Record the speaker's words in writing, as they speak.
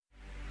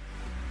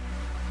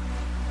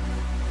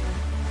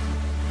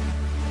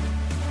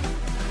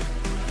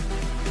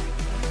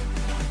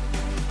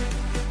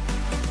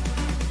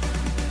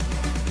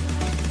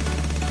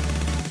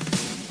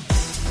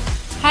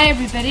Hi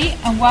everybody,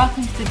 and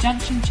welcome to the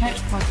Junction Church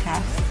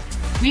podcast.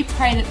 We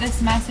pray that this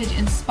message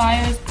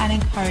inspires and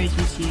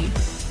encourages you.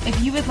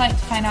 If you would like to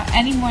find out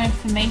any more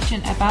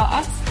information about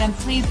us, then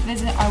please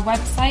visit our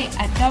website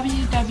at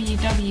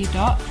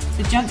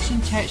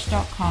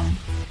www.thejunctionchurch.com.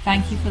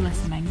 Thank you for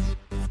listening.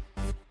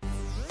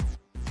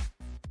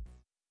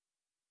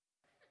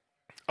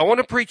 I want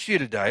to preach to you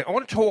today. I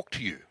want to talk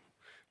to you.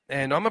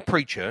 And I'm a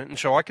preacher, and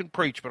so I can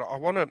preach, but I'll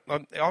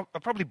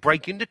probably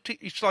break into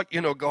it's like,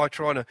 a guy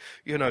trying to,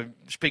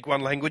 speak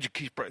one language.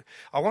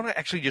 I want to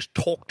actually just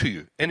talk to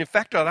you. And in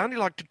fact, I'd only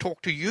like to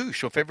talk to you,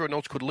 so if everyone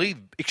else could leave,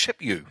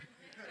 except you.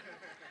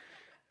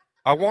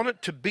 I want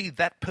it to be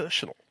that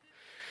personal.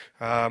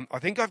 I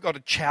think I've got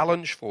a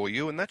challenge for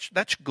you, and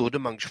that's good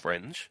amongst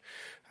friends.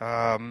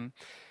 So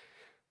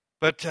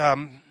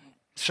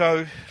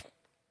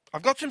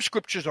I've got some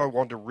scriptures I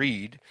want to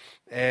read,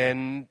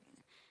 and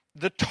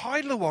the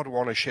title of what I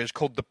want to share is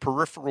called The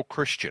Peripheral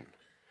Christian.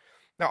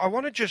 Now, I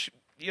want to just,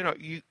 I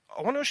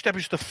want to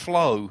establish the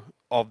flow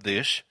of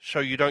this so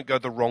you don't go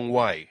the wrong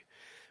way.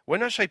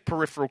 When I say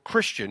peripheral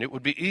Christian, it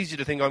would be easy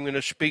to think I'm going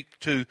to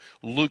speak to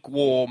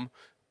lukewarm,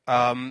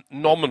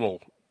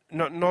 nominal.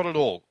 No, not at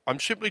all. I'm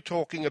simply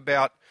talking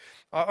about,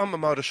 I'm a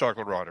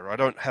motorcycle rider. I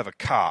don't have a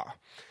car.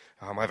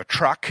 I have a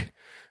truck.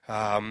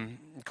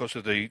 Because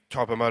of the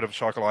type of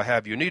motorcycle I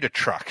have, you need a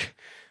truck.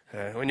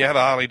 When you have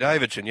a Harley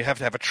Davidson, you have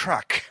to have a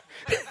truck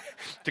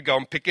to go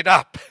and pick it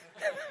up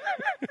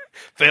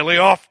fairly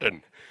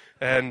often.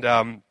 And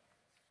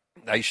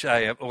they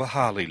say, well,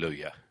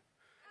 hallelujah.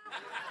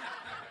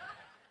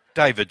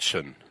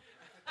 Davidson.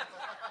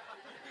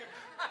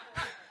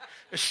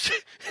 It's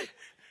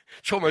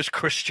almost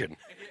Christian.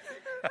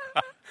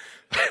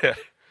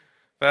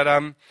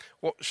 But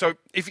so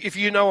if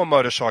you know a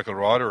motorcycle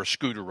rider, or a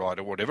scooter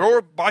rider, whatever, or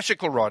a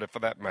bicycle rider for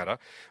that matter,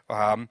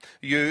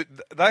 they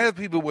have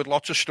people with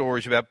lots of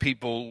stories about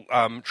people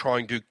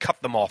trying to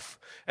cut them off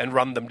and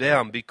run them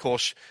down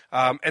because,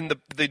 and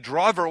the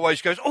driver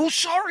always goes, "Oh,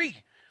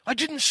 sorry, I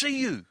didn't see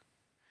you."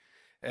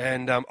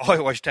 And I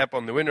always tap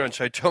on the window and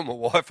say, "Tell my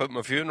wife at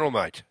my funeral,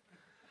 mate."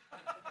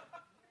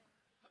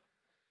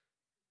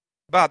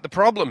 But the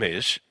problem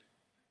is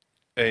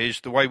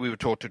the way we were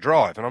taught to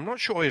drive. And I'm not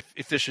sure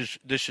if this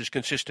is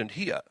consistent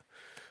here.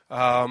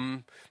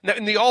 Now,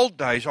 in the old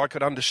days, I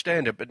could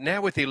understand it, but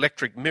now with the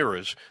electric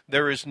mirrors,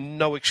 there is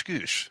no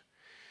excuse.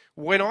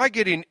 When I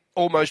get in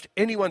almost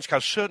anyone's car,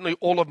 certainly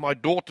all of my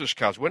daughter's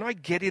cars, when I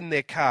get in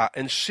their car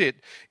and sit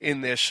in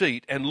their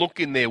seat and look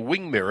in their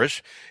wing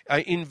mirrors,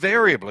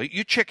 invariably,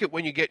 you check it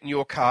when you get in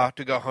your car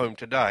to go home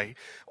today,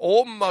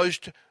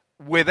 almost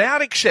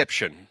without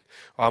exception,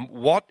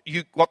 what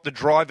the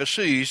driver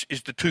sees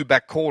is the two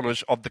back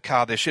corners of the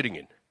car they're sitting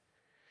in.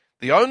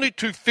 The only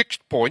two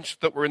fixed points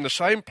that were in the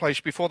same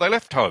place before they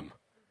left home.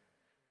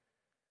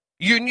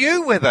 You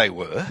knew where they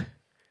were.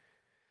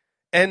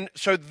 And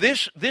so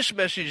this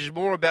message is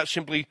more about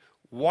simply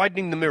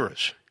widening the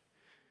mirrors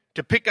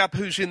to pick up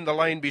who's in the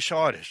lane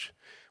beside us.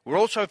 We're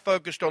also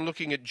focused on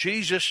looking at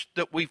Jesus,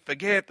 that we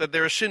forget that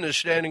there are sinners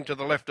standing to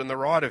the left and the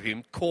right of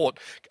him,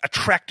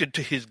 attracted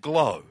to his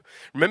glow.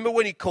 Remember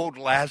when he called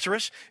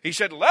Lazarus? He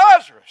said,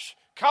 "Lazarus,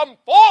 come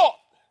forth."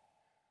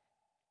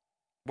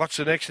 What's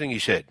the next thing he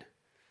said?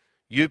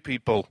 "You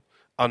people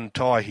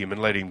untie him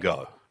and let him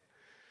go."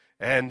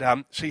 And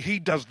see, he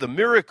does the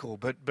miracle,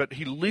 but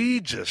he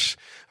leads us,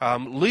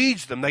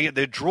 leads them.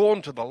 They're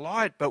drawn to the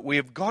light, but we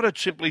have got to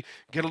simply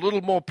get a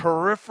little more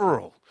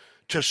peripheral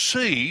to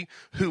see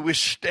who is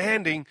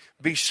standing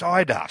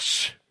beside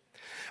us.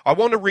 I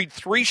want to read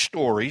 3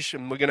 stories,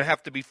 and we're going to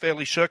have to be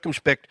fairly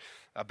circumspect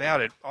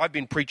about it. I've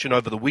been preaching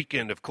over the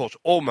weekend, of course,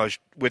 almost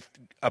with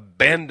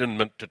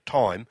abandonment to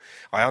time.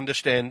 I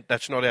understand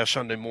that's not how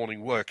Sunday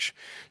morning works,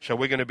 so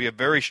we're going to be a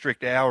very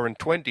strict hour and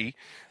 20.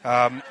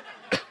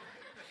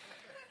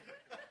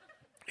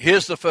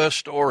 Here's the first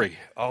story.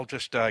 I'll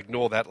just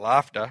ignore that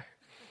laughter.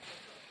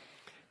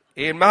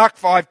 In Mark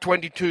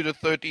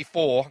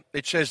 5:22-34,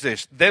 it says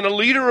this: Then a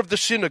leader of the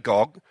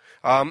synagogue,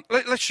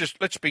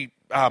 let's be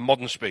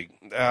modern speak.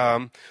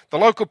 The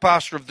local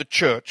pastor of the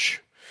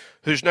church,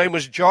 whose name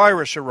was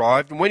Jairus,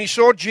 arrived, and when he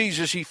saw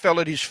Jesus, he fell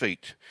at his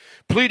feet,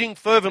 pleading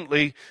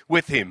fervently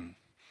with him.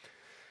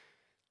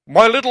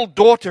 "My little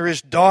daughter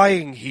is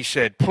dying," he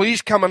said.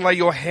 "Please come and lay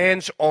your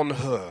hands on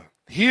her.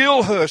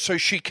 Heal her so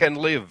she can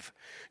live."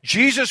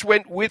 Jesus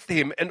went with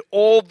him, and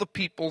all the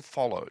people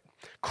followed,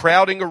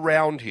 crowding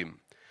around him.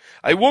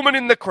 A woman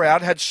in the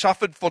crowd had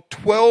suffered for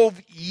 12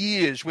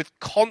 years with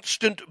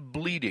constant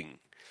bleeding.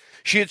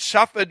 She had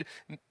suffered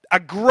a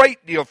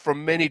great deal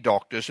from many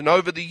doctors, and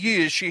over the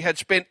years she had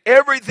spent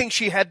everything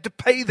she had to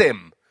pay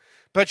them.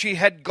 But she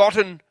had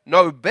gotten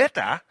no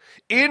better.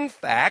 In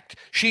fact,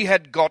 she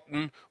had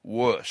gotten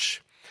worse.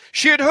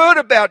 She had heard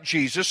about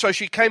Jesus, so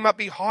she came up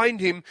behind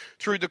him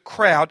through the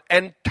crowd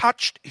and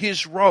touched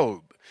his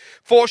robe.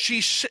 For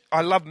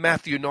I love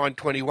Matthew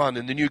 9:21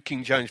 in the New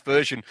King James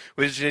Version,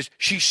 where it says,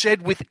 she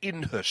said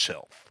within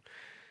herself.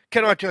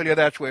 Can I tell you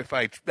that's where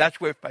faith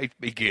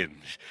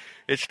begins.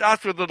 It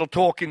starts with a little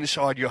talk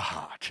inside your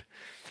heart.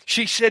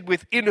 she said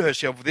within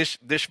herself,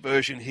 this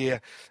version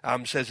here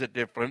says it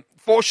different.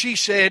 For she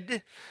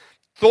said,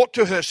 thought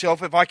to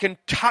herself, if I can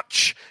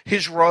touch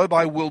his robe,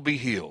 I will be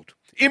healed.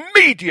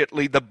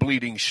 Immediately the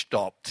bleeding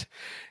stopped,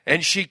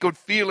 and she could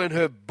feel in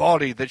her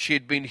body that she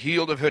had been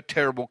healed of her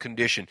terrible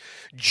condition.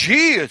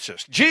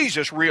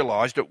 Jesus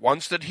realized at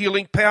once that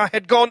healing power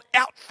had gone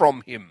out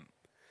from him.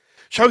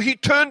 So he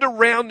turned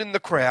around in the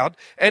crowd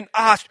and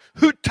asked,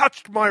 who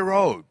touched my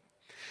robe?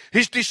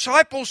 His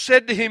disciples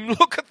said to him,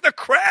 look at the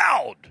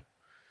crowd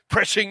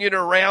pressing in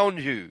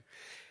around you.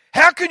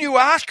 How can you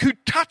ask who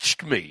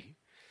touched me?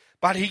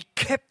 But he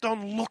kept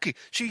on looking.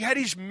 See, he had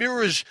his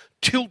mirrors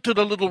tilted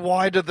a little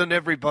wider than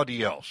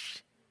everybody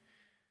else.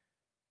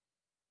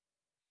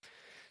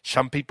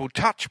 Some people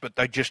touch, but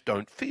they just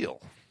don't feel.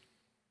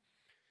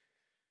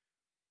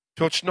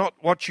 So it's not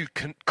what you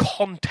can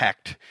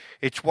contact,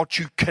 it's what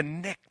you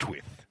connect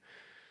with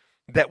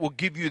that will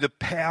give you the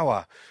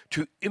power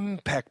to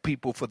impact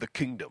people for the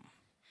kingdom.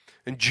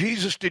 And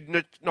Jesus did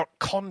not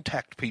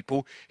contact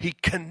people, he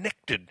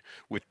connected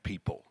with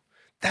people.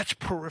 That's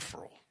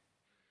peripheral.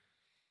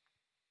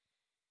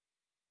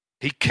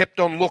 He kept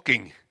on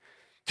looking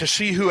to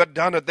see who had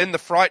done it. Then the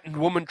frightened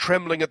woman,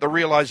 trembling at the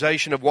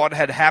realization of what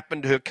had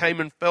happened to her, came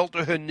and fell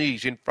to her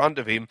knees in front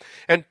of him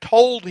and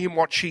told him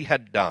what she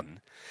had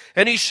done.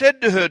 And he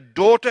said to her,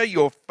 daughter,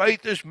 your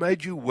faith has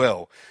made you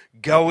well.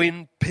 Go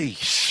in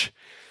peace.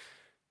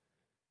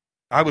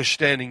 I was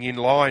standing in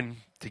line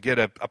to get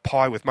a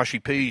pie with mushy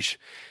peas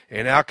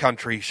in our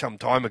country some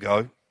time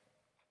ago.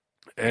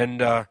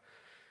 And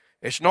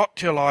it's not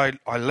till I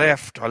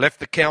left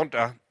the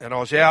counter and I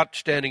was out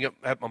standing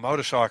at my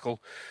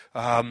motorcycle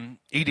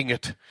eating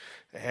it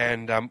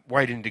and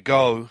waiting to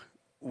go,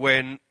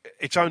 when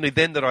it's only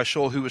then that I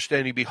saw who was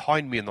standing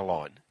behind me in the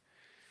line.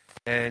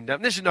 And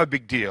this is no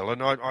big deal,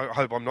 and I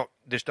hope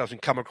this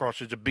doesn't come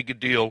across as a bigger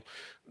deal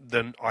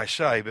than I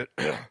say, but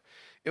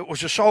it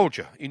was a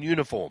soldier in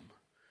uniform.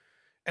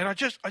 And I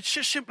just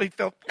simply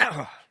felt,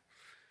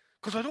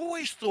 because I'd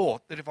always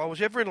thought that if I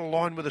was ever in a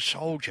line with a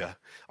soldier,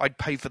 I'd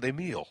pay for their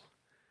meal.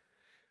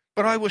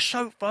 But I was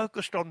so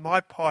focused on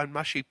my pie and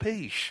mushy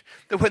peas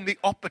that when the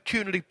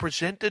opportunity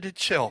presented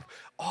itself,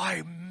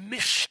 I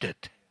missed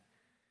it.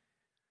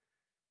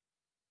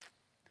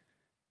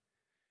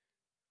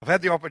 I've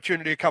had the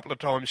opportunity a couple of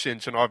times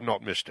since, and I've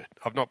not missed it.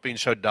 I've not been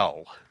so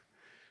dull,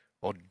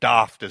 or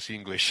daft, as the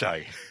English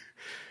say.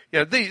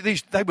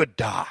 They were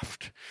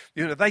daft.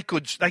 They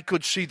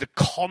could see the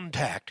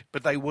contact,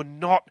 but they were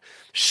not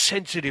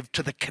sensitive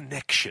to the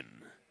connection.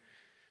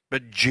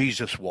 But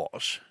Jesus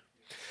was.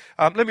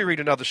 Let me read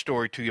another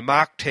story to you.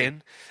 Mark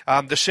 10.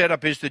 The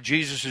setup is that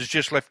Jesus has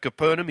just left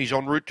Capernaum. He's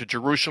en route to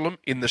Jerusalem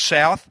in the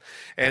south.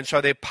 And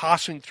so they're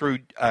passing through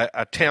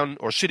a town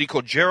or city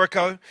called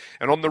Jericho.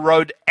 And on the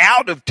road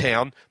out of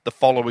town, the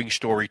following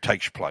story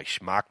takes place.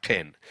 Mark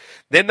 10.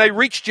 Then they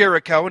reached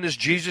Jericho, and as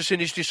Jesus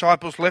and his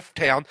disciples left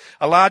town,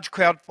 a large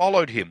crowd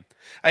followed him.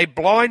 A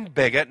blind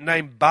beggar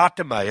named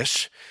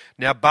Bartimaeus.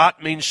 Now,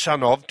 Bart means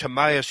son of.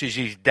 Timaeus is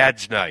his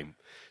dad's name.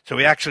 So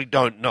we actually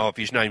don't know if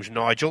his name's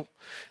Nigel.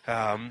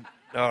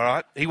 All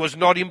right. He was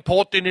not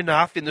important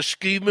enough in the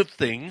scheme of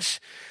things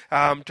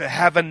to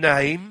have a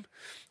name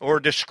or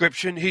a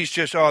description. He's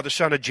just, the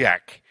son of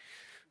Jack.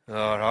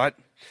 All right.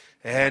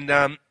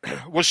 And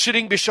was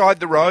sitting beside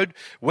the road.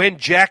 When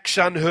Jack's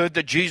son heard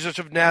that Jesus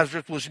of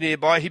Nazareth was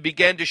nearby, he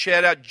began to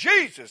shout out,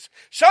 Jesus,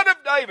 son of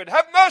David,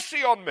 have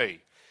mercy on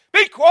me.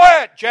 Be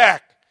quiet,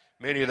 Jack.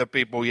 Many of the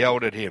people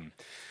yelled at him.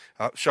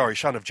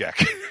 Son of Jack.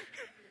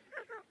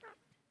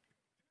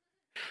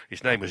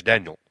 His name was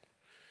Daniel.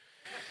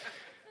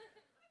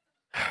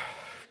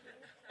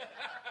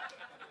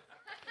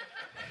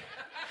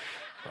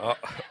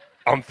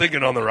 I'm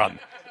thinking on the run.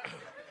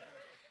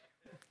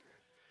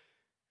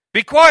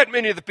 Be quiet,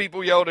 many of the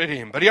people yelled at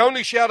him, but he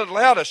only shouted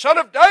louder, Son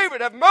of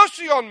David, have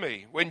mercy on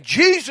me. When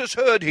Jesus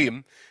heard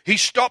him, he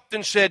stopped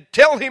and said,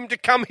 tell him to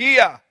come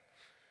here.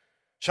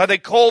 So they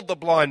called the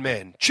blind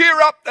man. Cheer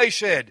up, they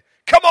said.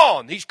 Come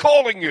on, he's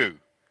calling you.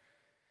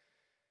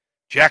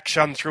 Jack's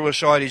son threw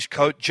aside his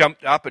coat,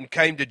 jumped up and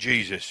came to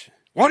Jesus.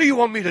 What do you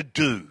want me to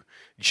do?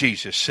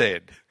 Jesus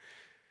said.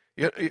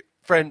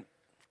 Friend,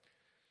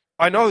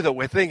 I know that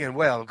we're thinking,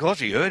 well, of course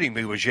he heard him,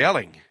 he was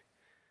yelling.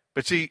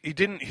 But see, he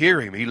didn't hear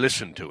him, he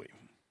listened to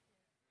him.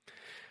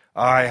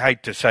 I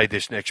hate to say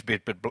this next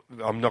bit, but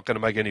I'm not going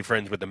to make any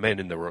friends with the men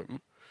in the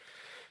room.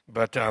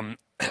 But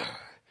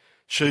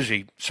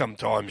Susie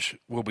sometimes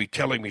will be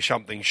telling me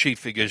something she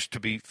figures to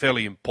be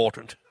fairly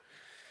important.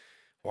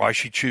 Why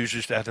she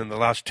chooses that in the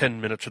last 10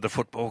 minutes of the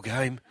football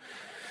game.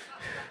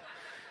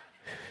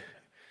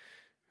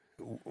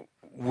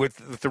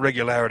 With the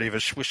regularity of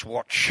a Swiss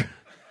watch.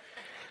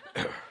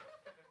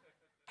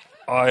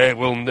 I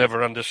will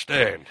never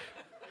understand.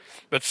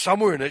 But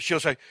somewhere in it she'll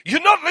say,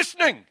 you're not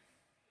listening.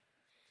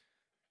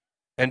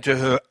 And to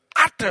her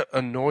utter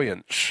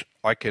annoyance,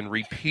 I can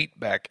repeat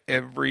back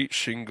every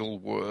single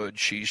word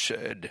she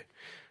said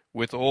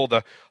with all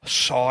the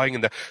sighing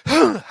and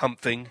the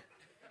humping.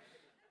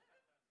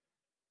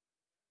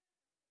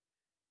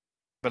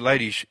 But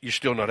ladies, you're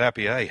still not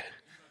happy, are you?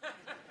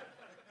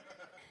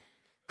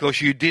 Because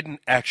you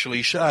didn't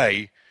actually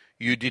say,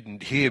 you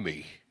didn't hear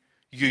me.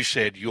 You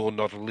said, you're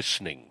not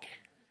listening.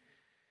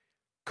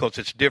 Because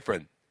it's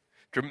different.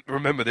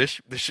 Remember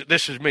this?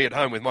 This is me at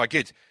home with my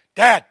kids.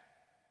 Dad!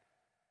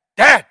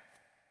 Dad!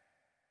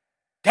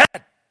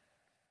 Dad!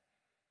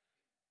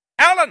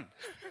 Alan!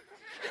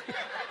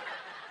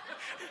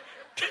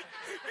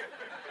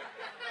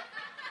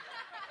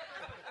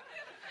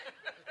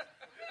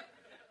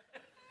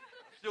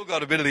 Still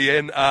got a bit of the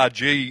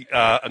NRG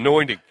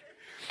anointing.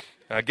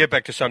 Get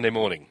back to Sunday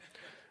morning.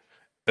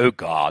 Oh,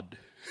 God.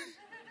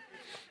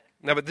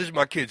 No, but this is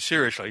my kids,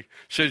 seriously.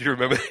 As soon as you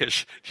remember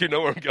this, you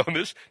know where I'm going with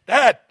this.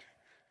 Dad!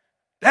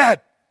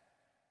 Dad!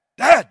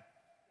 Dad!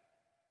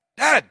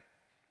 Dad!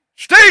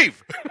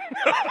 Steve!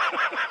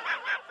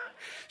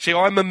 See,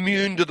 I'm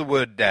immune to the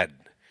word dad.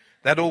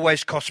 That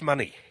always costs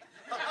money.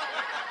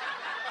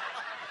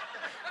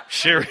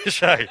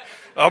 Seriously.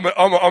 I'm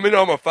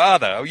a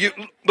father. You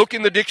look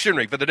in the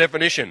dictionary for the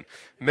definition.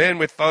 Man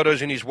with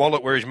photos in his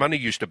wallet where his money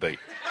used to be.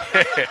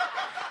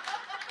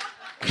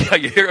 Yeah,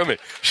 you hear me?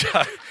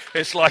 So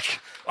it's like,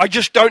 I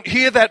just don't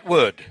hear that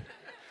word.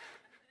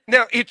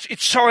 Now,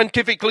 it's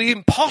scientifically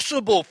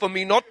impossible for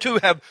me not to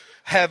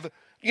have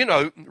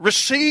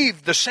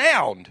received the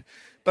sound,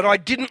 but I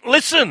didn't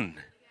listen.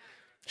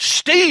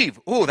 Steve,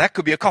 oh, that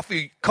could be a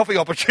coffee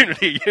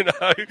opportunity,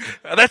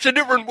 That's a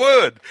different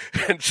word.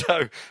 And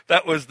so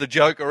that was the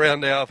joke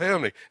around our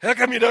family. How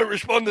come you don't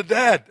respond to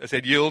Dad? I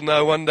said, you'll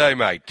know one day,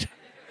 mate.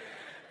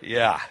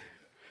 Yeah.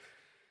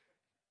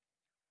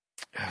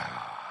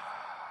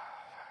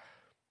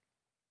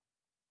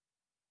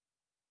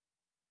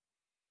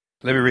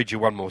 Let me read you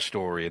one more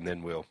story and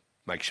then we'll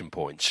make some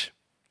points.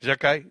 Is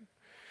that okay?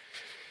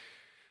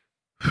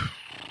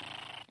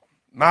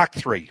 Mark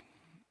 3.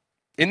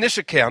 In this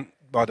account,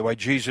 by the way,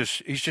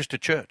 Jesus, he's just a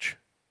church.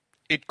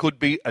 It could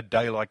be a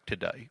day like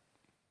today.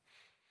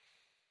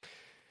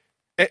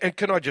 And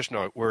can I just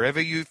note,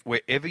 wherever you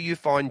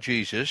find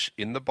Jesus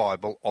in the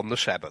Bible on the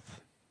Sabbath,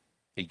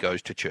 he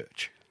goes to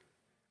church.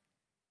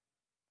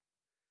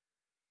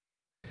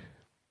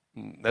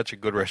 That's a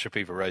good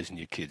recipe for raising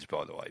your kids,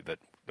 by the way, but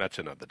that's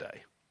another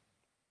day.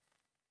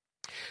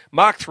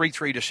 Mark 3,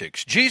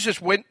 3-6.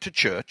 Jesus went to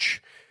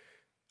church.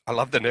 I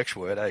love the next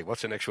word. Hey,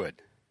 what's the next word?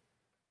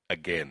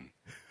 Again.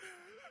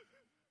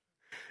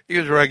 He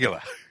was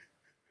regular.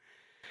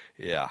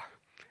 Yeah.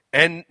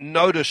 And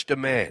noticed a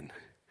man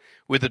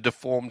with a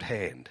deformed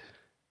hand.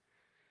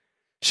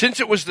 Since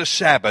it was the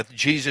Sabbath,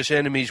 Jesus'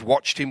 enemies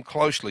watched him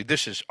closely.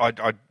 This is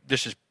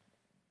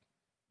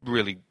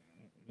really,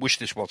 wish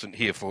this wasn't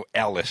here for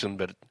our lesson,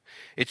 but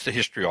it's the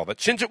history of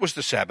it. Since it was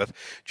the Sabbath,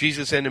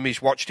 Jesus'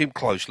 enemies watched him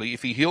closely.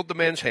 If he healed the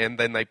man's hand,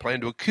 then they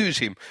planned to accuse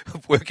him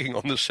of working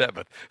on the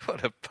Sabbath.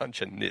 What a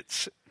bunch of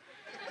nits.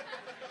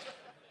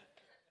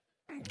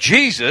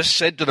 Jesus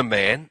said to the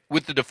man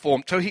with the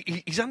deformed... So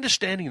he's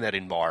understanding that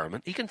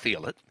environment. He can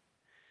feel it.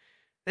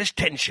 There's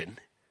tension.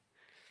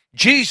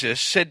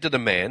 Jesus said to the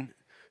man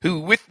who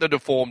with the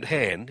deformed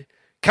hand,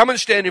 come and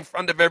stand in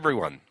front of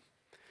everyone.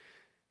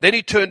 Then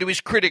he turned to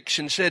his critics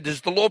and said,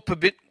 does the law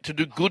permit to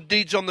do good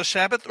deeds on the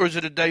Sabbath, or is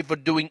it a day for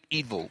doing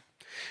evil?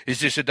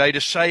 Is this a day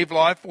to save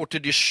life or to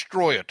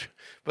destroy it?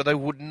 But they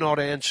would not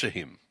answer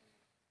him.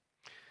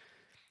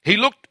 He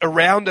looked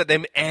around at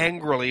them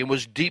angrily and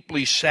was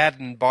deeply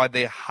saddened by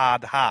their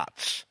hard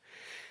hearts.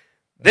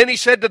 Then he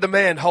said to the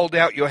man, hold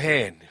out your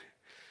hand.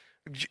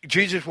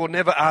 Jesus will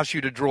never ask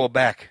you to draw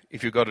back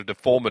if you've got a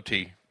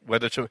deformity.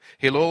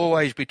 He'll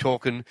always be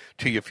talking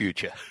to your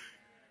future.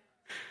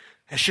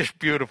 It's just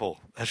beautiful.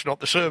 That's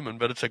not the sermon,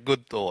 but it's a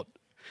good thought.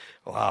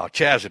 Wow,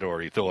 Chaz had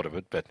already thought of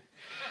it, but...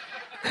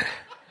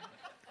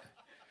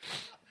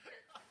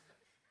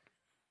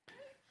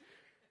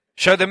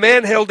 So the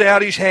man held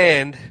out his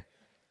hand,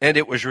 and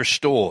it was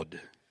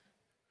restored.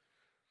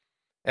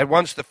 At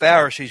once the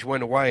Pharisees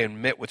went away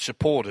and met with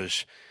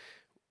supporters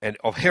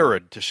of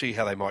Herod to see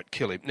how they might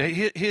kill him. Now,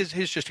 here's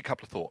just a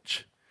couple of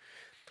thoughts.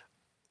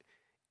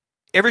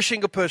 Every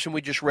single person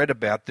we just read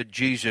about that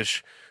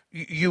Jesus,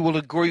 you will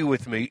agree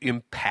with me,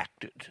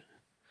 impacted.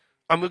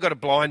 And we've got a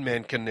blind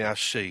man can now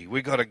see.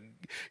 We've got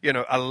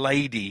a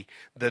lady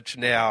that's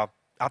now,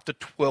 after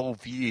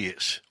 12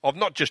 years of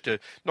not just a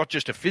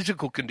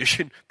physical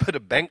condition, but a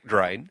bank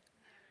drain,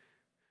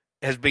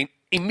 has been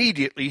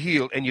immediately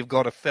healed. And you've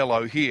got a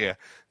fellow here,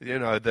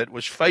 that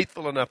was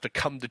faithful enough to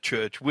come to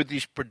church with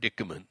his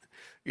predicament.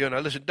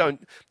 Listen,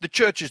 the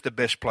church is the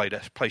best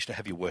place to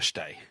have your worst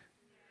day.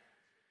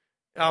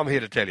 I'm here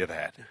to tell you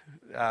that.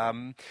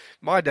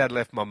 My dad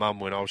left my mum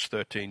when I was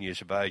 13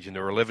 years of age, and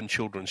there were 11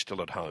 children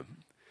still at home.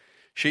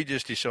 She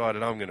just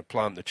decided, I'm going to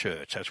plant the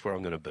church. That's where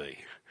I'm going to be.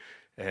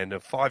 And the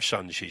 5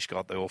 sons she's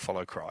got, they all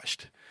follow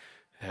Christ.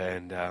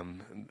 And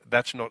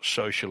that's not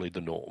socially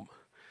the norm.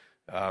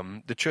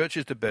 The church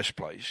is the best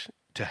place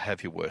to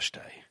have your worst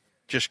day.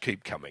 Just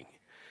keep coming.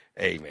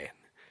 Amen.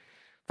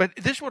 But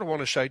this is what I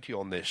want to say to you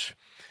on this.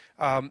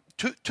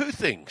 Two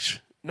things.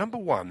 Number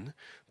one,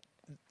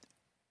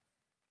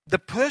 the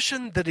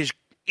person that is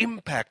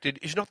impacted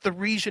is not the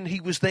reason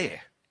he was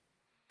there.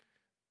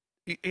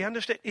 You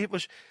understand?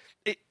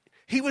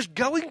 He was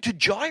going to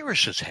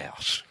Jairus'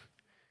 house.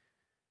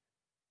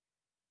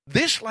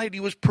 This lady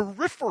was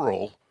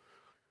peripheral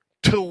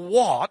to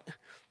what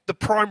the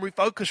primary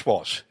focus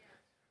was.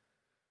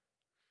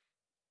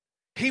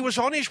 He was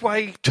on his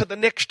way to the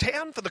next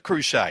town for the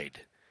crusade.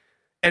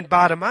 And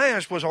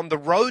Bartimaeus was on the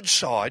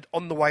roadside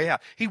on the way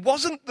out. He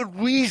wasn't the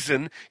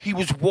reason he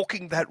was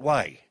walking that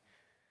way.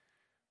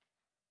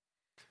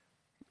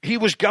 He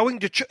was going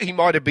to church. He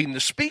might have been the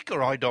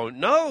speaker, I don't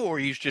know, or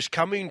he's just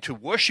coming to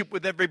worship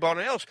with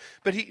everybody else.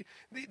 But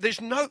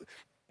there's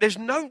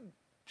no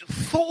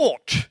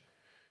thought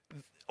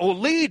or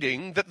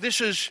leading that this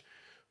is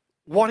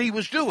what he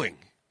was doing.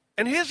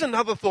 And here's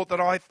another thought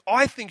that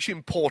I think is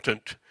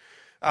important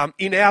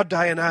in our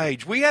day and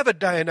age. We have a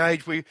day and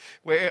age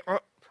where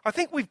I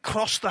think we've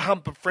crossed the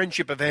hump of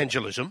friendship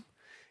evangelism,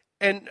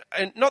 and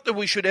not that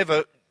we should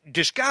ever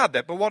discard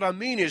that, but what I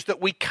mean is that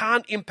we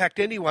can't impact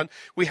anyone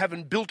we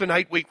haven't built an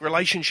 8-week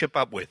relationship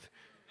up with.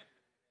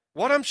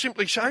 What I'm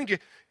simply saying to you,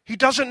 he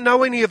doesn't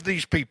know any of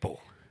these people.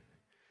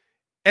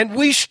 And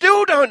we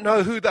still don't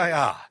know who they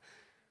are.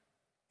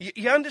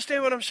 You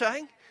understand what I'm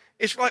saying?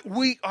 It's like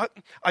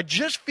I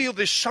just feel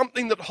there's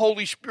something that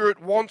Holy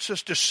Spirit wants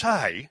us to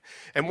say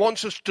and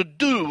wants us to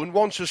do and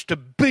wants us to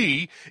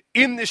be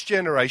in this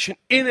generation,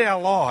 in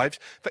our lives,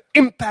 for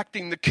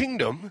impacting the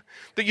kingdom,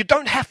 that you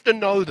don't have to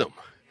know them.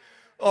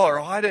 All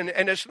right,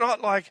 and it's not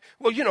like,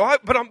 well,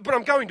 but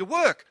I'm going to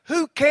work.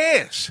 Who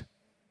cares?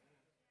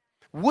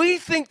 We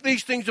think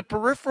these things are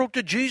peripheral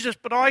to Jesus,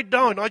 but I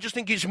don't. I just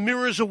think his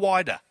mirrors are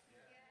wider.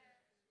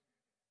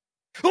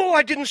 Oh,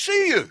 I didn't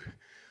see you.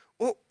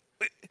 Well,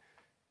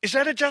 is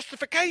that a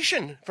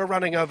justification for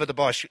running over the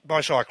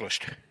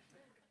bicyclist?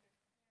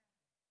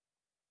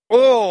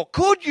 Or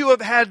could you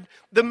have had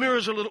the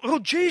mirrors a little? Oh,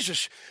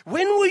 Jesus,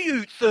 when were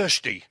you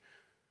thirsty?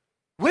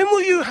 When were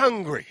you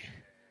hungry?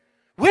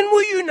 When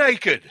were you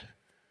naked?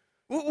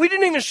 We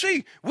didn't even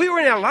see. We were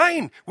in our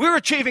lane. We were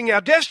achieving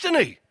our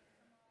destiny.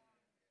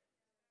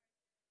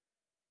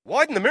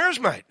 Widen the mirrors,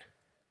 mate.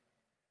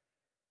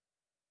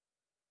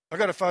 I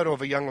got a photo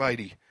of a young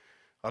lady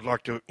I'd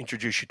like to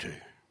introduce you to.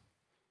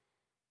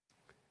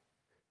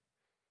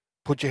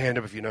 Put your hand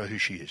up if you know who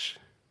she is.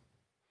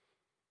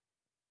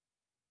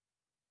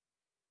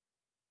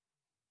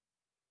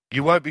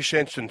 You won't be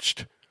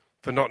sentenced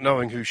for not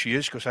knowing who she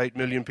is, because 8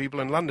 million people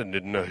in London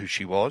didn't know who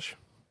she was.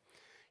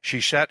 She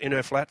sat in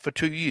her flat for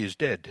 2 years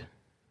dead,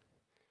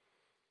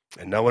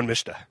 and no one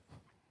missed her.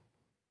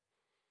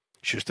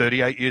 She was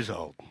 38 years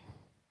old,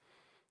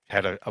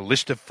 had a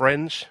list of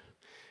friends.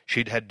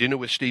 She'd had dinner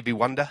with Stevie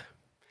Wonder.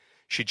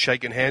 She'd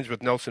shaken hands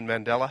with Nelson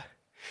Mandela.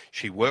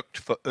 She worked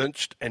for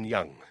Ernst &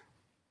 Young.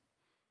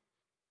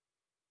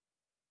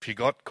 She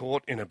got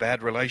caught in a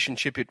bad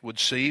relationship, it would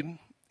seem,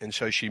 and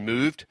so she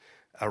moved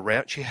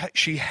around.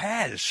 She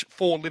has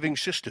 4 living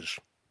sisters.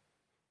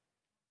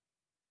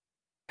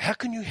 How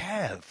can you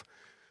have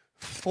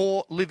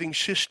 4 living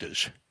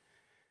sisters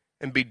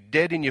and be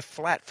dead in your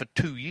flat for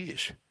 2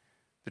 years?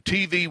 The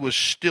TV was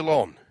still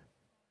on.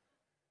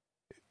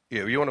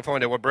 Yeah, you want to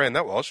find out what brand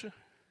that was?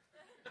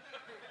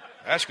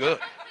 That's good.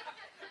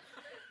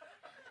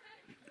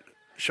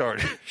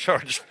 Sorry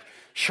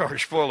to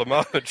spoil the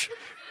moment.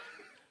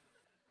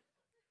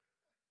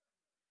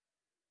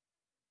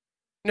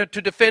 Now,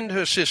 to defend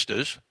her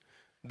sisters,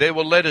 there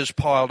were letters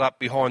piled up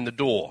behind the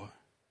door.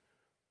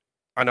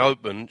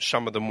 Unopened,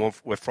 some of them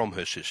were from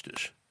her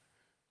sisters.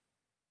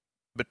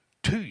 But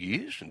 2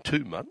 years and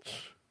 2 months,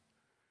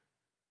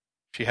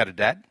 she had a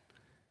dad.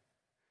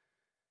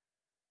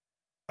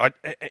 How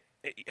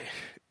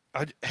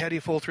do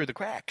you fall through the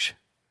cracks?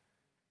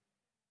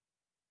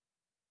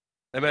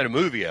 They made a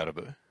movie out of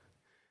her,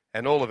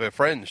 and all of her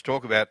friends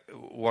talk about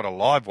what a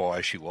live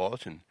wire she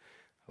was and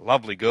a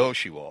lovely girl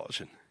she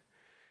was,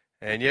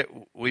 and yet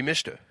we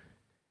missed her.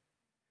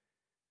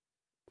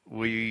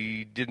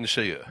 We didn't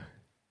see her.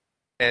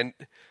 And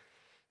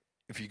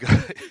if you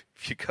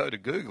go to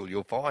Google,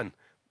 you'll find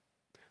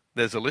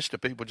there's a list of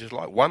people just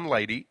like one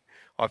lady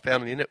I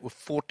found on the internet with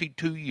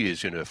 42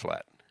 years in her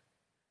flat.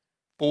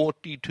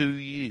 42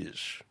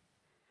 years.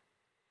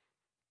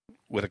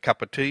 With a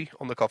cup of tea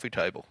on the coffee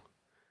table.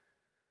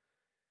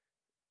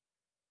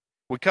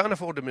 We can't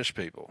afford to miss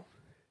people.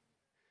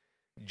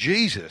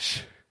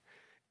 Jesus,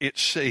 it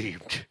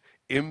seemed,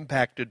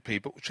 impacted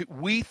people. See,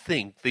 we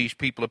think these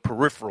people are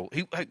peripheral.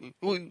 It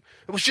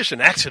was just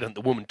an accident.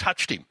 The woman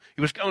touched him.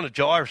 He was going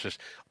to Jairus.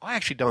 I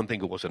actually don't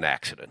think it was an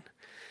accident.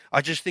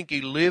 I just think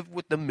he lived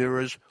with the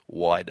mirrors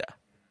wider.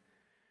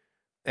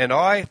 And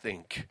I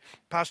think,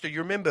 Pastor,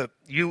 you'll remember,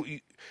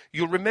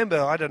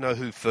 I don't know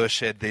who first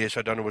said this,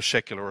 I don't know if it was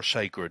secular or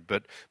sacred,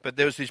 but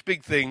there was this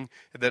big thing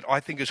that I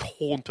think has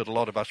haunted a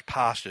lot of us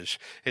pastors,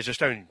 is just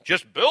saying,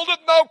 just build it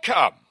and they'll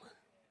come.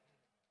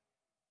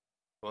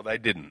 Well, they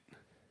didn't.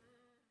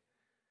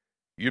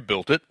 You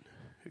built it,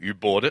 you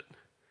bought it,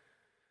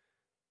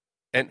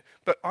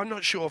 but I'm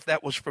not sure if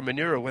that was from an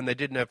era when they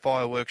didn't have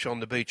fireworks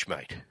on the beach,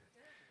 mate.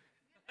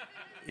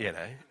 You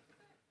know.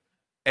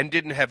 And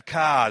didn't have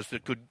cars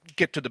that could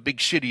get to the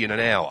big city in an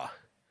hour.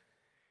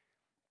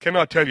 Can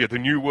I tell you, the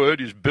new word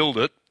is build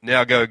it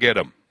Now go get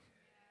them.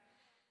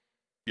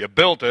 You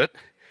built it.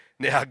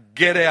 Now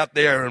get out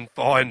there and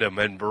find them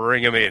and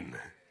bring them in.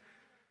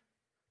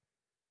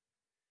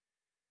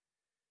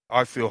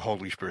 I feel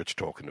Holy Spirit's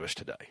talking to us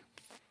today.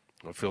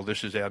 I feel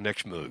this is our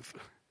next move.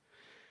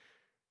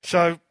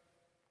 So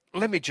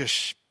let me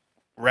just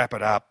wrap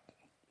it up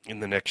in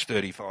the next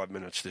 35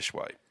 minutes this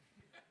way.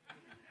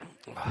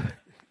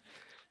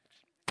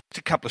 It's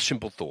a couple of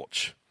simple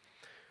thoughts.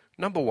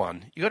 Number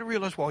one, you got to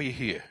realize why you're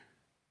here.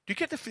 Do you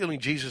get the feeling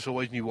Jesus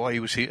always knew why he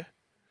was here?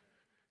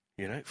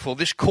 You know, for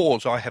this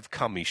cause I have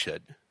come, he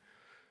said.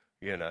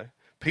 You know,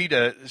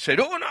 Peter said,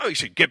 oh no, he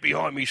said, get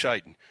behind me,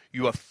 Satan.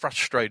 You are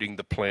frustrating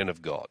the plan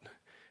of God.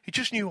 He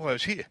just knew I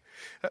was here.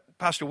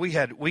 Pastor, we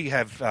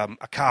have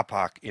a car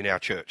park in our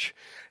church,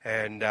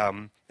 and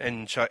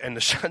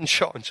the sun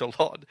shines a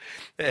lot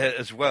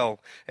as well.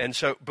 And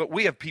so, but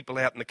we have people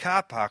out in the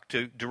car park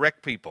to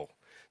direct people.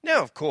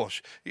 Now, of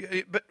course,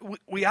 but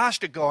we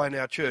asked a guy in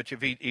our church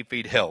if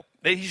he'd help.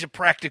 He's a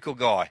practical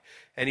guy,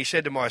 and he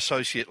said to my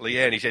associate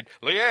Leanne, he said,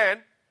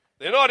 Leanne,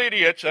 they're not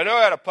idiots. They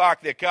know how to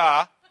park their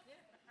car.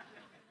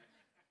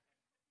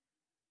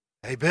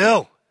 Hey,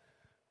 Bill,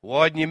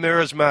 widen your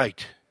mirrors,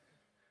 mate.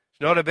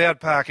 It's not about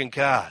parking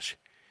cars.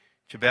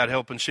 It's about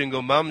helping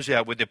single mums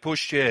out with their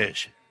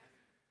pushchairs.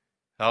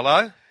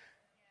 Hello?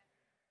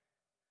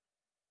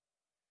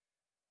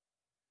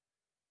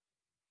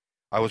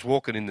 I was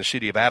walking in the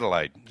city of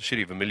Adelaide, the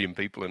city of 1 million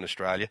people in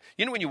Australia.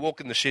 You know when you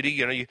walk in the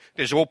city,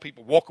 there's all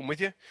people walking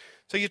with you.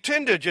 So you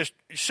tend to just,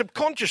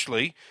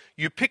 subconsciously,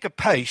 you pick a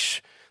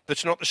pace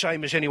that's not the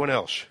same as anyone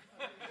else.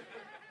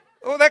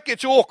 Well, that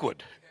gets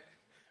awkward.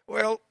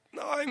 Well,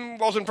 I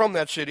wasn't from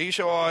that city,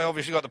 so I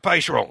obviously got the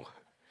pace wrong.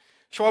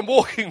 So I'm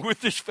walking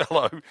with this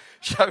fellow.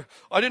 So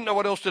I didn't know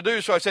what else to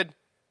do, so I said,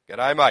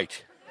 "G'day,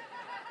 mate."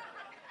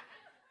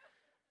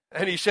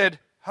 And he said,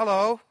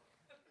 "Hello."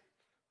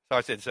 So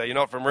I said, "So you're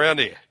not from around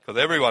here?" Because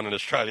everyone in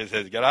Australia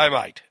says, "G'day,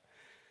 mate."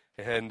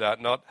 And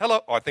not,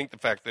 "Hello." I think the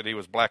fact that he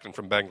was black and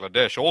from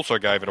Bangladesh also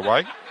gave it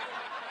away.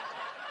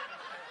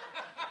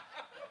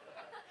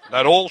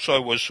 That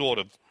also was sort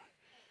of...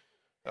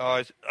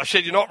 I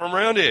said, "You're not from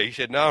around here?" He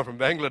said, "No, I'm from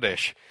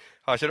Bangladesh."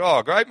 I said,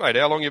 "Oh, great, mate.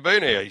 How long you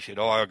been here?" He said,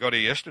 "Oh, I got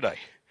here yesterday."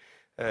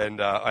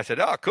 And I said,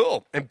 "Oh,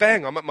 cool." And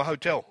bang, I'm at my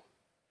hotel.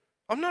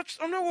 I'm not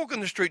walking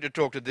the street to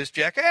talk to this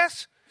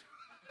jackass.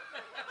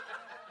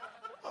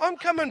 I'm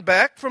coming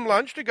back from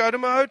lunch to go to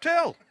my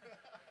hotel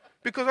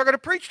because I've got to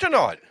preach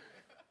tonight.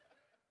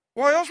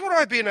 Why else would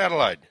I be in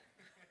Adelaide?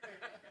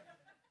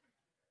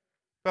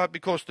 But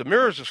because the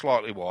mirrors are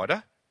slightly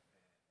wider,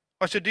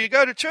 I said, "Do you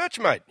go to church,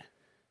 mate?"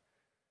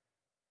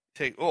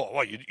 He said, "Oh,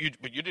 well,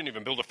 but you didn't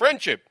even build a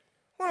friendship."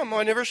 "Well, I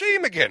might never see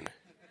him again."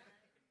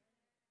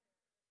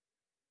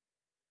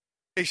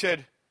 He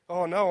said,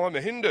 "Oh, no, I'm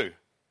a Hindu."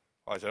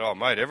 I said, "Oh,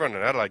 mate, everyone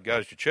in Adelaide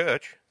goes to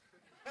church."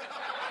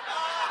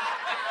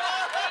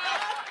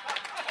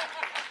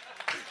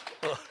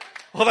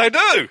 Well, they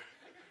do.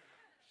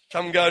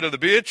 Some go to the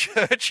beer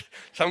church.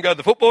 Some go to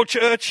the football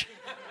church.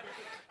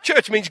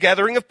 Church means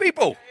gathering of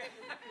people.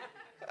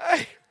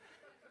 Hey,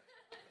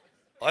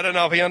 I don't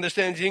know if he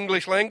understands the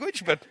English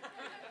language, but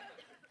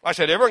I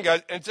said, everyone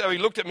goes. And so he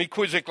looked at me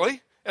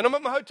quizzically, and I'm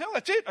at my hotel.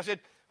 That's it. I said,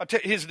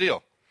 here's the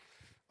deal.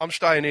 I'm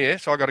staying here,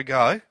 so I got to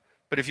go.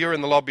 But if you're in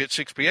the lobby at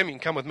 6 p.m., you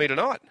can come with me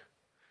tonight.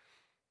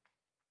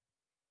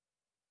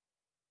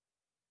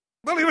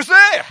 Well, he was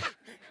there.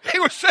 He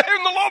was there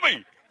in the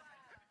lobby.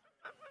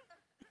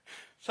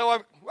 So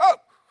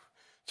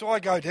I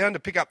go down to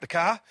pick up the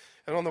car,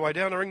 and on the way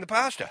down, I ring the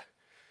pastor.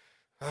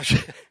 I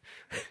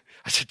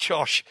said,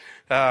 Josh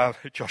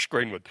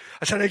Greenwood.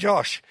 I said, "Hey,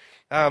 Josh,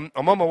 I'm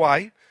on my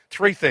way.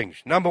 3 things.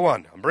 Number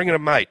 1, I'm bringing a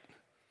mate.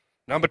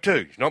 Number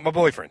 2, he's not my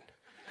boyfriend.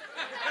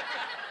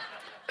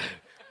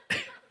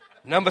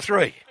 Number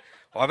 3,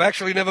 I've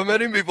actually never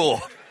met him before.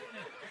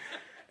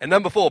 And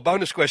number 4,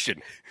 bonus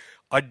question,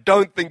 I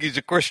don't think he's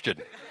a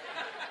Christian.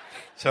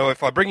 So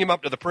if I bring him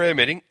up to the prayer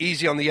meeting,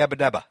 easy on the yabba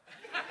dabba."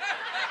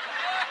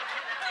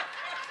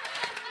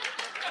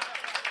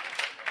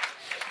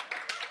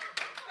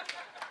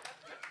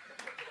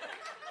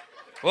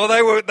 Well,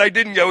 they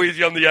didn't go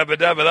easy on the yabba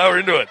dabba. They were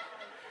into it.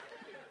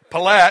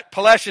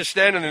 Palash is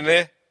standing in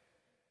there.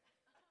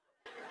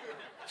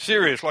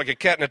 Serious, like a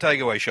cat in a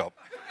takeaway shop.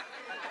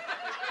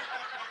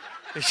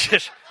 It's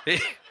just,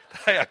 they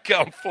are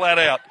going flat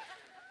out.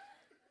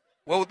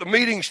 Well, the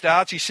meeting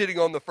starts, he's sitting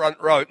on the front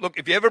row. Look,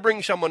 if you ever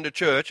bring someone to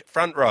church,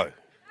 front row,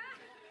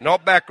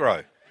 not back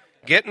row.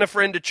 Getting a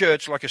friend to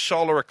church like a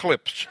solar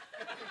eclipse.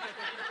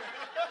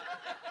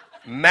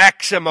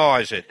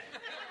 Maximise it.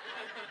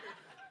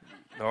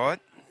 All right?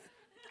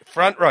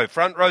 Front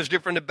row's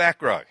different to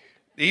back row.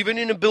 Even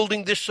in a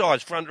building this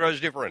size, front row's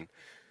different.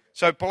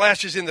 So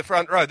Palash is in the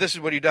front row. This is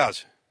what he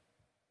does.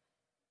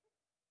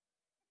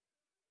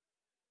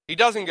 He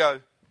doesn't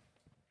go.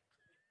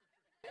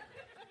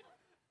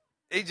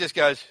 He just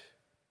goes.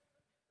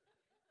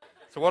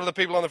 So what are the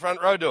people on the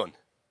front row doing?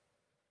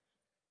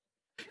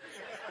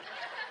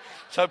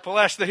 So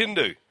Palash the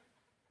Hindu.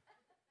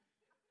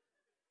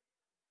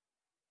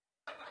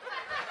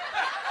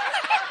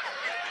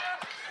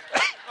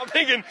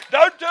 thinking,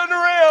 don't turn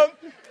around.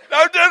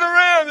 Don't turn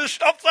around. It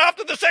stops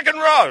after the second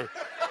row.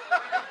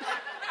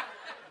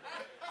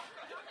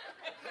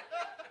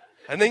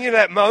 And then you know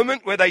that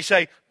moment where they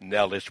say,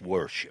 now let's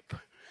worship. I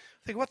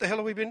think, what the hell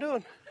have we been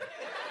doing?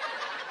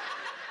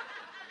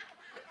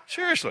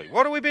 Seriously,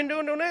 what have we been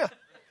doing till now?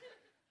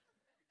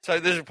 So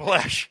there's a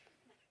flash.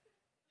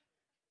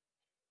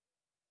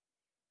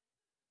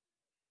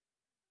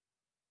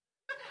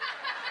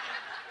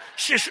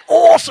 It's just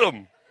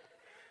awesome.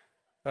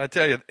 I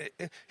tell you,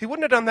 he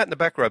wouldn't have done that in the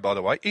back row, by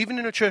the way, even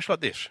in a church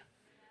like this.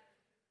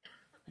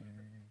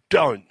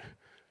 Don't.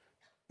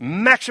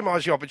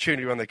 Maximise the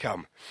opportunity when they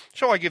come.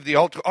 So I give the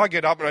altar, I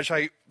get up and I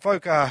say,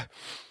 folk, I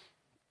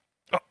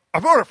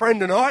brought a friend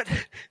tonight,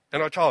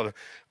 and I told her,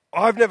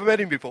 I've never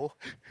met him before.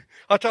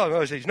 I told him,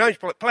 I said, his name's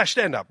Palash,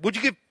 stand up. Would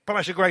you give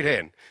Palash a great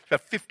hand?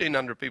 There's about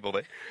 1,500 people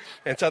there.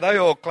 And so they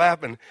all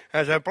clap, and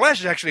I said, Palash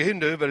is actually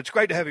Hindu, but it's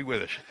great to have you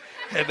with us.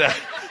 And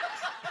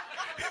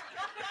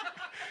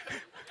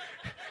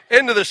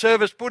end of the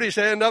service, put his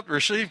hand up,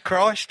 received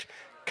Christ,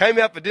 came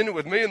out for dinner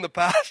with me and the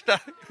pastor.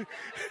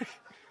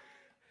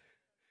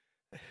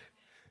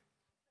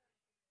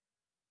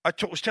 I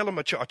told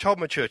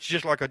my church,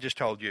 just like I just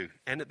told you.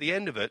 And at the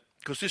end of it,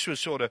 because this was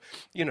sort of,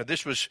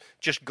 this was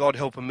just God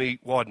helping me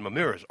widen my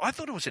mirrors. I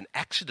thought it was an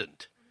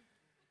accident.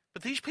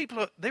 But these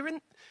people they're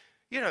in,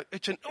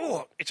 it's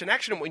an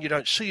accident when you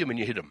don't see them and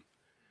you hit them.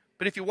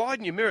 But if you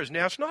widen your mirrors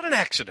now, it's not an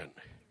accident.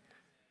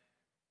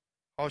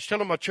 I was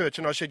telling my church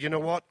and I said, you know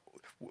what?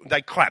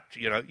 They clapped,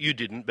 you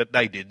didn't, but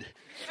they did.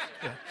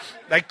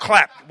 They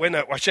clapped when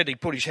I said he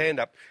put his hand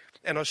up.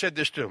 And I said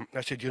this to him.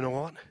 I said, you know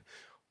what?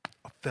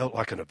 I felt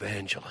like an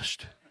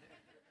evangelist.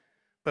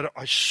 But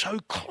I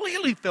so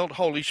clearly felt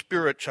Holy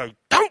Spirit, so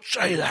don't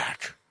say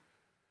that.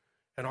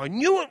 And I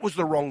knew it was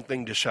the wrong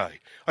thing to say.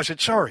 I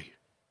said, sorry.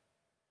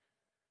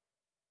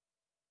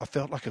 I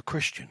felt like a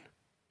Christian.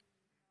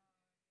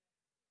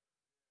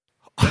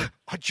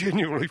 I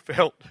genuinely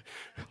felt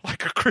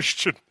like a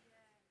Christian.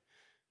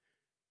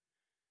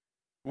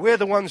 We're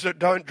the ones that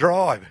don't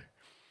drive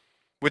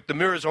with the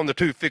mirrors on the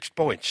two fixed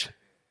points.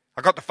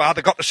 I got the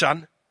Father, got the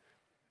Son.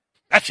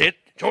 That's it.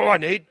 That's all I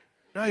need.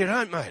 No, you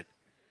don't, mate.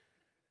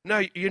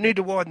 No, you need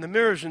to widen the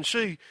mirrors and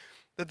see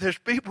that there's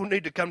people who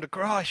need to come to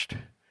Christ.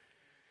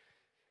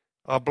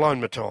 I've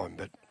blown my time,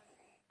 but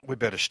we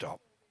better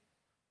stop.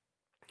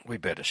 We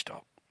better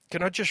stop.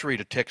 Can I just read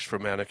a text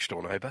from our next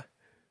door neighbour?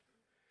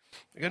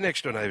 Our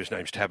next door neighbour's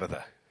name's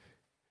Tabitha.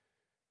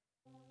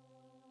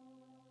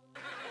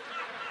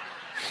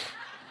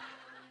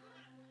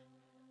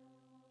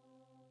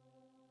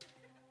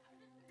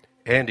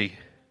 Andy,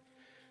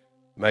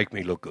 make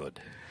me look good.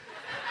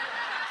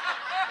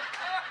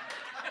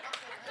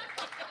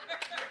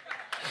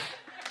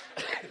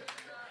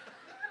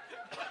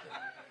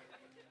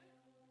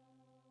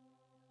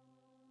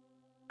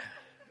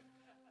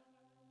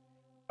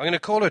 I'm going to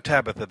call her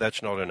Tabitha,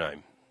 that's not her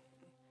name.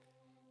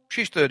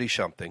 She's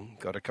 30-something,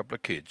 got a couple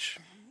of kids.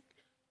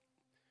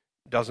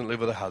 Doesn't live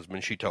with her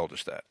husband, she told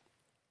us that.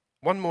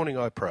 One morning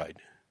I prayed,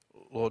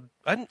 Lord,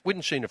 we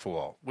hadn't seen her for a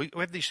while. We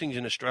have these things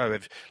in Australia,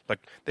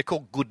 they're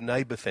called good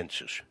neighbour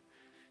fences.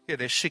 Yeah,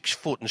 they're 6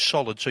 foot and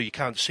solid so you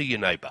can't see your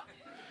neighbour.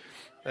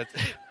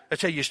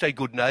 That's how you stay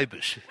good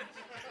neighbours.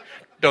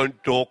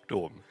 Don't talk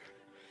to them.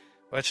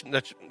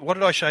 That's what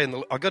did I say?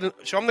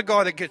 So I'm the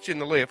guy that gets in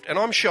the lift, and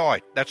I'm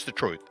shy, that's the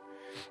truth.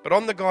 But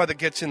I'm the guy that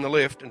gets in the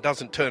lift and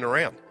doesn't turn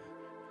around.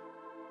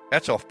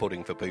 That's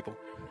off-putting for people.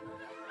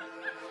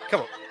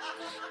 Come on.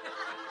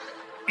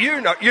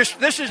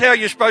 This is how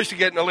you're supposed to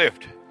get in the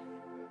lift.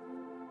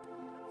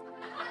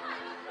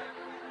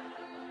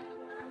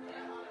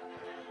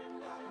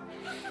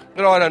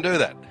 But I don't do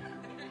that.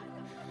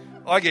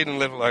 I get in the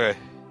lift like,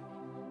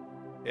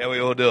 how we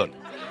all doing?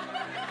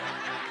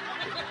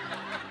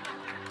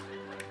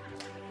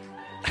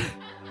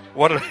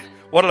 What did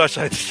I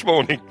say this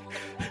morning?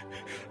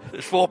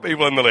 There's 4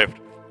 people in the lift.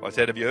 I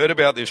said, have you heard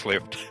about this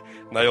lift?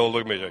 And they all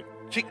look at me and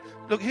say, see,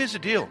 look, here's the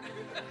deal.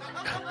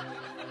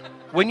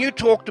 When you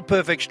talk to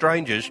perfect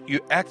strangers,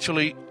 you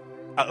actually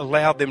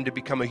allow them to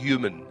become a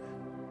human.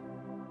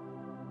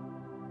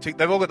 See,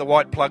 they've all got the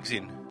white plugs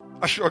in.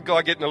 I saw a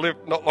guy get in the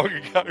lift not long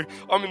ago.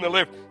 I'm in the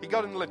lift. He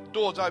got in the lift,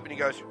 door's open, he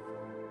goes,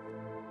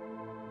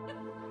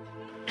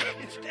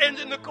 he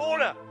stands in the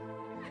corner.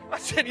 I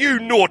said,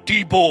 you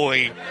naughty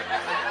boy.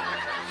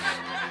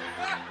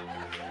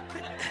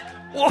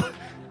 What?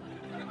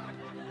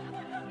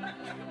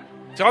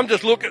 So I'm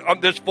just looking,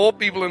 there's 4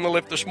 people in the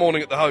lift this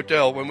morning at the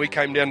hotel when we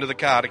came down to the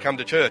car to come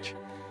to church.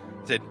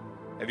 I said,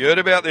 have you heard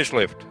about this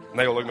lift? And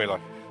they all look at me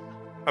like,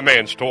 a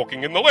man's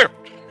talking in the lift.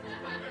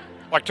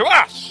 Like to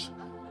us.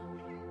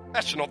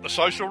 That's not the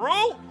social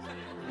rule.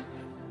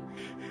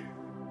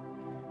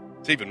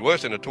 It's even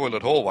worse in a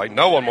toilet hallway.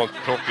 No one wants to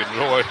talk to you in the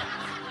hallway.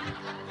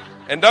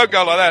 And don't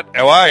go like that.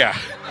 How are you?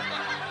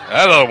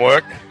 That doesn't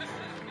work.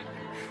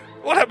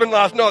 What happened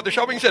last night at the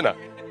shopping centre?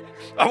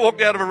 I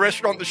walked out of a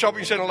restaurant at the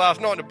shopping centre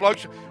last night and the bloke,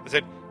 I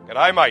said,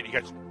 g'day mate. He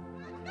goes,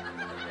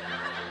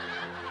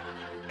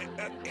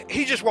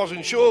 he just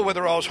wasn't sure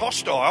whether I was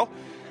hostile.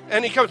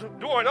 And he goes,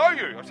 do I know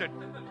you? I said,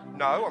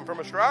 no, I'm from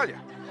Australia.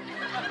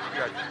 He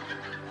goes,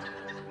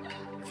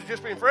 it's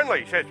just being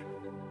friendly. He says,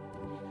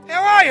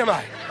 how are you,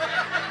 mate?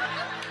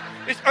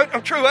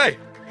 I'm true, eh?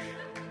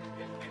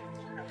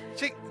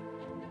 See,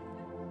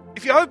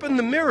 if you open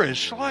the mirrors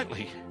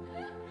slightly,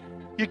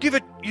 you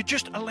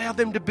just allow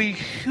them to be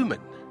human.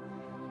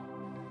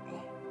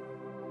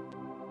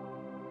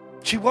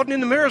 She wasn't in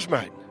the mirrors,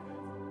 mate.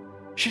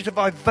 She's a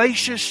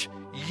vivacious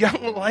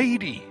young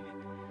lady.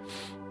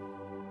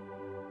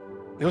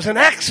 It was an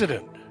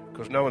accident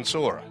because no one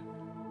saw her.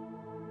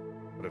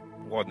 But it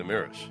widened the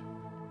mirrors.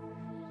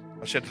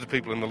 I said to the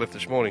people in the lift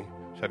this morning,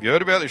 have you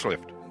heard about this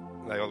lift?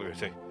 And they all looked at me and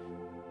said,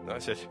 no. I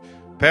said,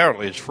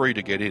 apparently it's free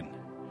to get in.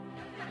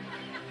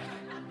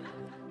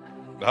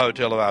 The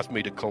hotel have asked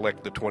me to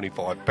collect the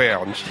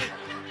 £25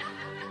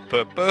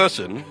 per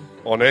person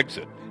on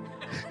exit.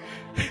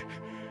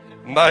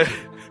 And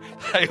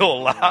they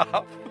all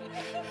laugh.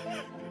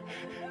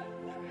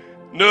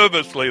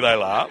 Nervously they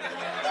laugh.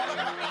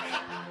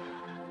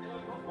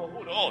 Well,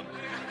 hold on.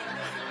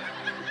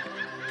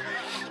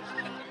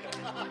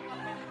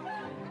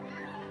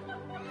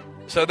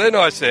 So then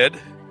I said,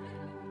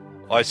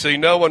 I see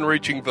no one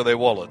reaching for their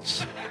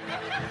wallets.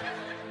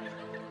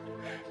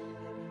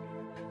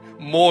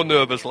 More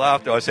nervous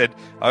laughter. I said,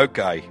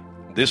 okay,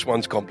 this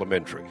one's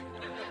complimentary.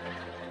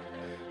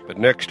 But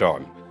next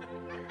time.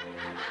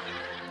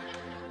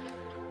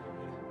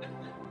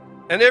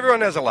 And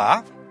everyone has a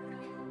laugh.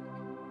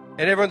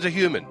 And everyone's a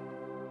human.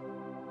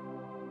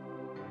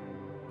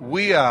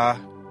 We are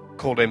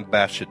called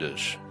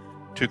ambassadors.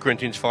 2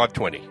 Corinthians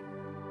 5:20.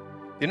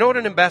 You know what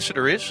an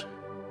ambassador is?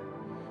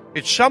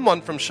 It's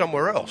someone from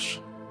somewhere else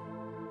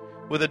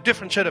with a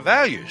different set of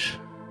values.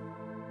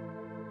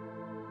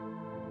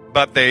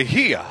 But they're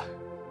here.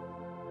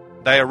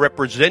 They are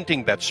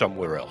representing that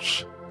somewhere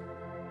else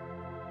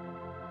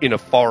in a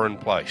foreign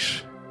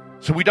place.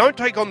 So we don't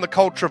take on the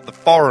culture of the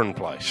foreign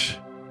place.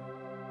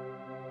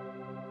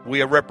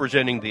 We are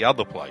representing the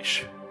other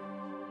place.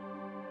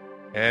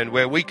 And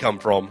where we come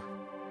from,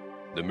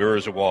 the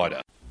mirrors are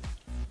wider.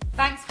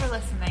 Thanks for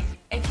listening.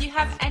 If you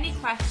have any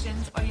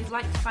questions or you'd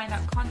like to find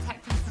out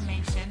contact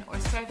information or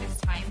service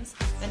times,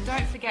 then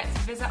don't forget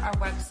to visit our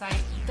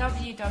website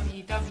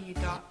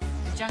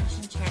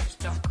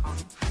www.thejunctionchurch.com.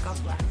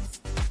 God bless.